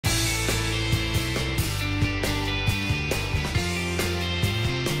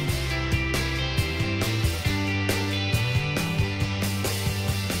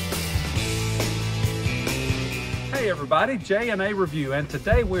everybody, Jandareview, and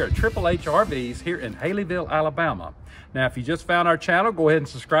today we're at H RVs here in Haleyville, Alabama. Now, if you just found our channel, go ahead and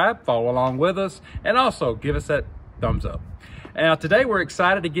subscribe, follow along with us, and also give us that thumbs up. Now, today we're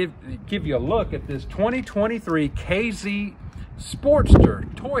excited to give you a look at this 2023 KZ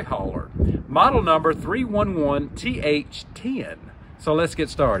Sportster toy hauler, model number 311TH10. So let's get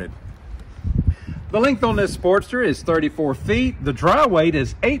started. The length on this Sportster is 34 feet. The dry weight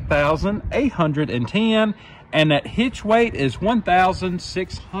is 8,810, and that hitch weight is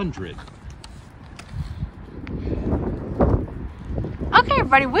 1,600. Okay,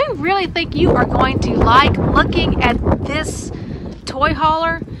 everybody, we really think you are going to like looking at this toy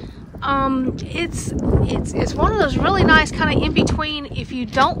hauler. It's one of those really nice kind of in between. If you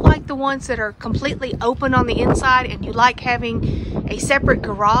don't like the ones that are completely open on the inside and you like having a separate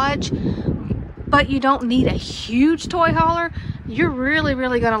garage, but you don't need a huge toy hauler, you're really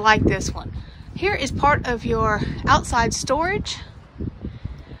going to like this one. Here is part of your outside storage.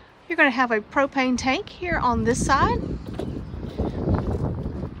 You're going to have a propane tank here on this side.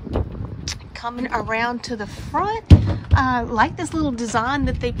 Coming around to the front, like this little design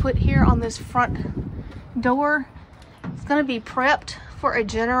that they put here on this front door. It's going to be prepped for a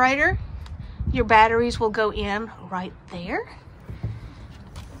generator. Your batteries will go in right there.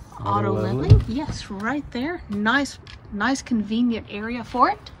 Auto leveling, yes, right there. Nice convenient area for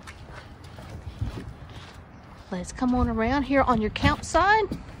it. Let's come on around here on your count side.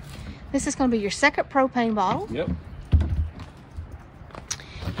 This is going to be your second propane bottle. Yep.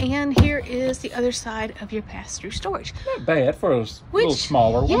 And here is the other side of your pass-through storage. Not bad for a little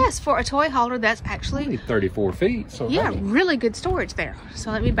smaller one. Yes, for a toy hauler, that's actually only 34 feet. So yeah, hey, really good storage there.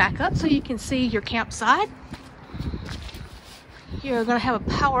 So let me back up so you can see your campsite. You're going to have a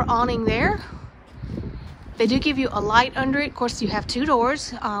power awning there. They do give you a light under it. Of course, you have two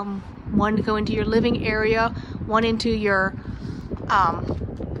doors. One to go into your living area, one into your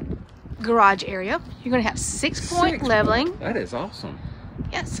garage area. You're going to have 6-point leveling. That is awesome.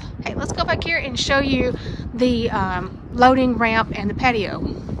 Yes. Hey, let's go back here and show you the loading ramp and the patio.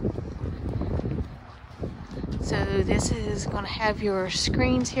 So this is going to have your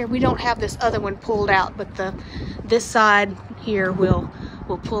screens here. We don't have this other one pulled out, but this side here will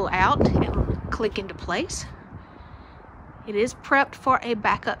pull out and click into place. It is prepped for a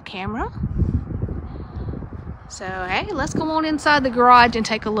backup camera. So hey, let's go on inside the garage and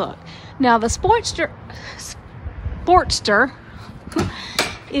take a look. Now the Sportster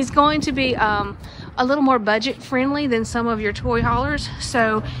is going to be a little more budget friendly than some of your toy haulers.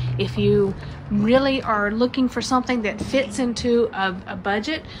 So if you really are looking for something that fits into a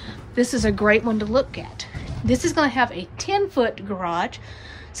budget, this is a great one to look at. This is going to have a 10-foot garage,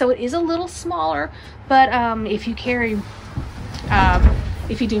 so it is a little smaller, but if you carry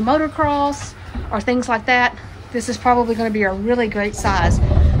if you do motocross or things like that, this is probably going to be a really great size.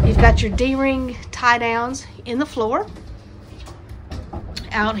 You've got your D-ring tie downs in the floor.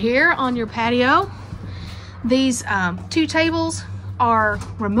 Out here on your patio, these two tables are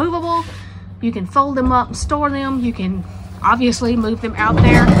removable. You can fold them up and store them. You can obviously move them out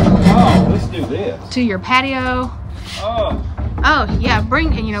there. Oh, let's do this. To your patio. Oh yeah,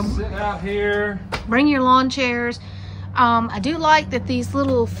 sit out here. Bring your lawn chairs. I do like that these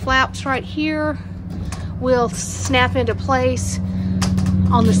little flaps right here will snap into place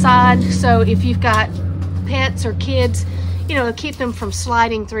on the side. So if you've got pets or kids, keep them from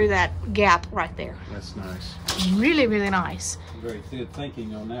sliding through that gap right there. That's nice. Really nice. Very good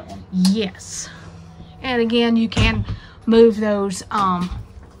thinking on that one. Yes. And again, you can move those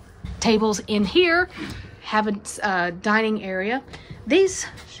tables in here, have a dining area. These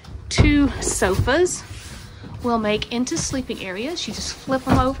two sofas will make into sleeping areas. You just flip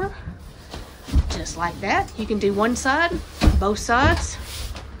them over just like that. You can do one side, both sides.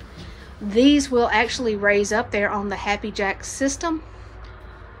 These will actually raise up there on the Happy Jack system.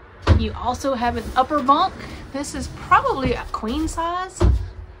 You also have an upper bunk. This is probably a queen size,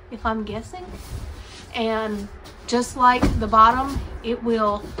 if I'm guessing. And just like the bottom, it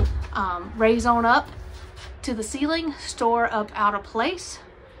will raise on up to the ceiling, store up out of place.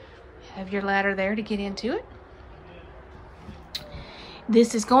 Have your ladder there to get into it.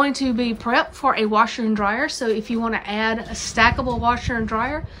 This is going to be prepped for a washer and dryer. So if you want to add a stackable washer and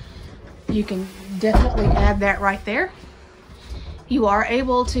dryer, you can definitely add that right there. You are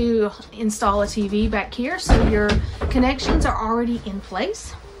able to install a TV back here, so your connections are already in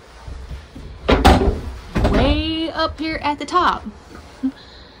place. Way up here at the top.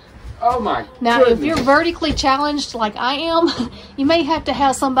 Oh my Now, goodness. if you're vertically challenged like I am, you may have to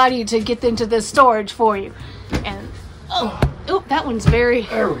have somebody to get into this storage for you. And oh, that one's very...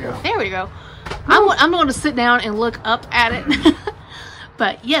 There we go. There we go. I'm going to sit down and look up at it.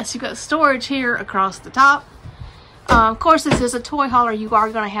 But yes, you've got storage here across the top. Of course, this is a toy hauler. You are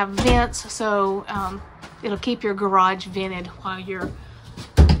going to have vents, so it'll keep your garage vented while you're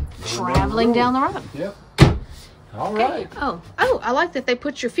traveling down the road. Yep. All right. Oh, I like that they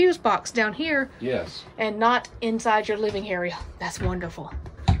put your fuse box down here. Yes. And not inside your living area. That's wonderful.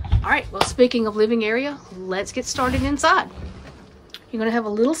 All right, well, speaking of living area, let's get started inside. You're going to have a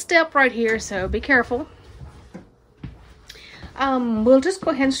little step right here, so be careful. We'll just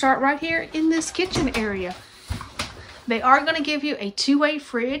go ahead and start right here in this kitchen area. They are going to give you a two-way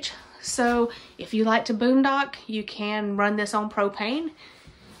fridge, so if you like to boondock, you can run this on propane.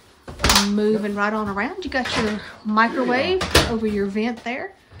 Moving right on around, you got your microwave over your vent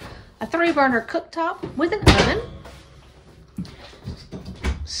there, a 3-burner cooktop with an oven,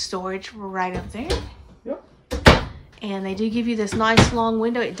 storage right up there. Yep. And they do give you this nice long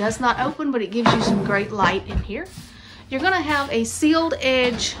window. It does not open, but it gives you some great light in here. You're going to have a sealed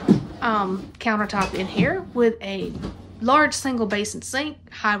edge countertop in here with a large single basin sink,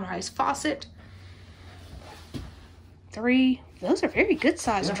 high-rise faucet, 3. Those are very good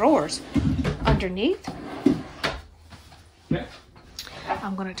sized drawers underneath. Okay.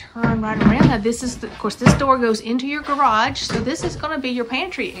 I'm going to turn right around. Now this is, of course, this door goes into your garage. So this is going to be your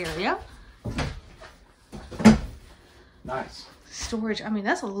pantry area. Nice. Storage. I mean,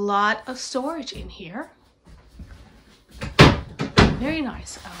 that's a lot of storage in here. Very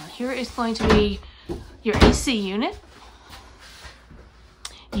nice. Here is going to be your AC unit.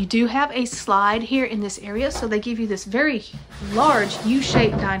 You do have a slide here in this area, so they give you this very large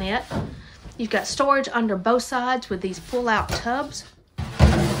U-shaped dinette. You've got storage under both sides with these pull-out tubs.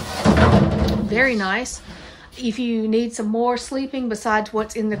 Very nice. If you need some more sleeping besides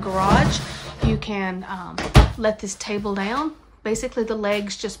what's in the garage, you can let this table down. Basically, the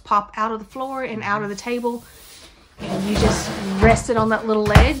legs just pop out of the floor and out of the table, and you just rest it on that little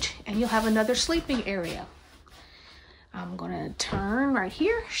ledge, and you'll have another sleeping area. I'm going to turn right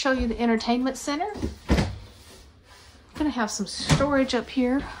here, show you the entertainment center. I'm going to have some storage up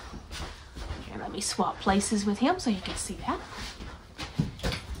here. Here, let me swap places with him so you can see that.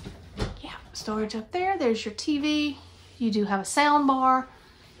 Yeah, storage up there. There's your TV. You do have a sound bar,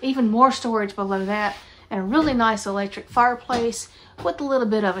 even more storage below that, and a really nice electric fireplace with a little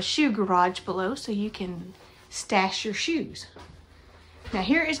bit of a shoe garage below so you can stash your shoes. Now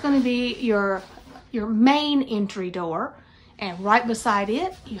here is going to be your main entry door, and right beside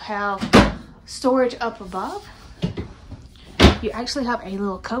it you have storage up above. You actually have a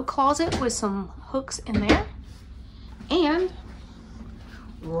little coat closet with some hooks in there, and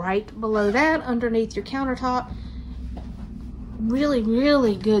right below that underneath your countertop,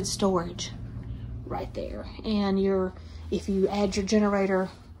 really good storage right there. And if you add your generator,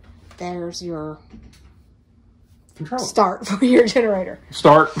 there's your control start for your generator.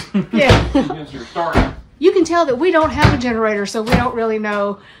 Start. Yeah. Here's your start. You can tell that we don't have a generator, so we don't really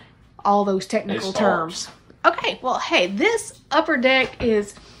know all those technical terms. Okay, well, hey, this upper deck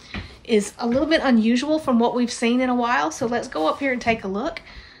is a little bit unusual from what we've seen in a while, so let's go up here and take a look.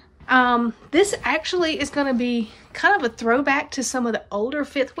 This actually is going to be kind of a throwback to some of the older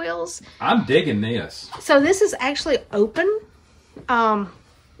fifth wheels. I'm digging this. So this is actually open.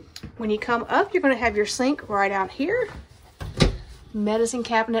 When you come up, you're going to have your sink right out here, medicine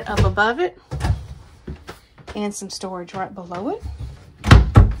cabinet up above it, and some storage right below it.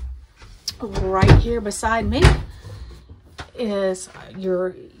 Right here beside me is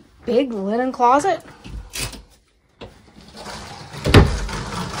your big linen closet.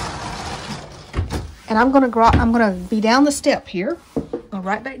 And I'm gonna be down the step here, go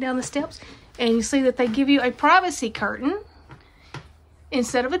right back down the steps, and you see that they give you a privacy curtain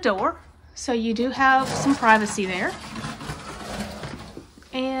instead of a door, so you do have some privacy there.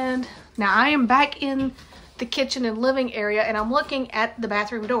 And now I am back in the kitchen and living area, and I'm looking at the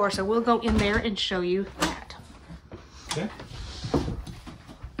bathroom door, so we'll go in there and show you that. Okay.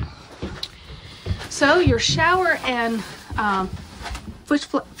 So your shower and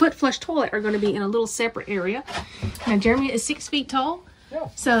foot flush toilet are going to be in a little separate area. Now Jeremy is 6 feet tall, Yeah.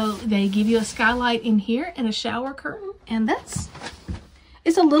 so they give you a skylight in here and a shower curtain, and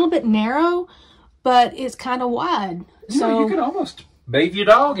it's a little bit narrow, but it's kind of wide. So you could almost bathe your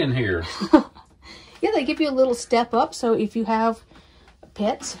dog in here. Yeah, they give you a little step up, so if you have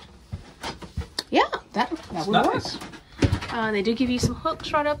pets, yeah, that would Nice. work. They do give you some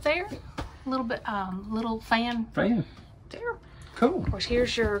hooks right up there, a little bit, little fan there. Cool. Of course,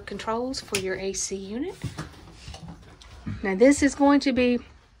 here's your controls for your AC unit. Now this is going to be,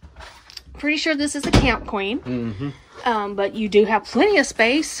 pretty sure this is a Camp Queen. But you do have plenty of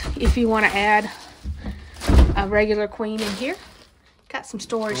space if you want to add a regular queen in here. Got some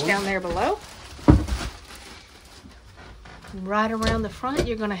storage down there below. Right around the front,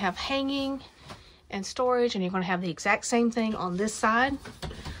 you're going to have hanging and storage, and you're going to have the exact same thing on this side.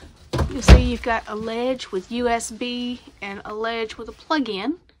 You'll see you've got a ledge with USB and a ledge with a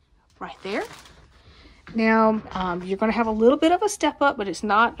plug-in right there. Now, you're going to have a little bit of a step up, but it's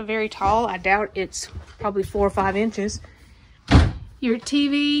not very tall. I doubt it's probably 4 or 5 inches. Your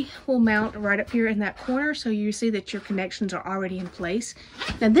TV will mount right up here in that corner, so you see that your connections are already in place.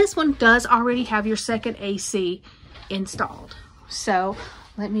 Now, this one does already have your second AC installed. So,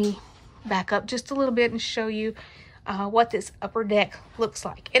 let me back up just a little bit and show you what this upper deck looks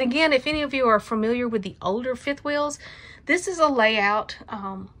like. And again, if any of you are familiar with the older fifth wheels, this is a layout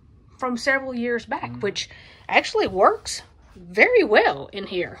from several years back, which actually works very well in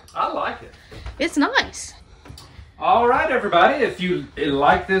here. I like it. It's nice. All right, everybody. If you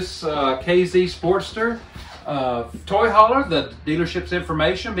like this KZ Sportster toy hauler, the dealership's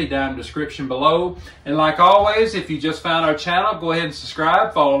information will be down in the description below. And like always, if you just found our channel, go ahead and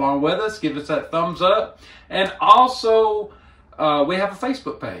subscribe, follow along with us, give us that thumbs up. And also, we have a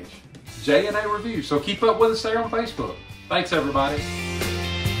Facebook page, J&A Review. So keep up with us there on Facebook. Thanks, everybody.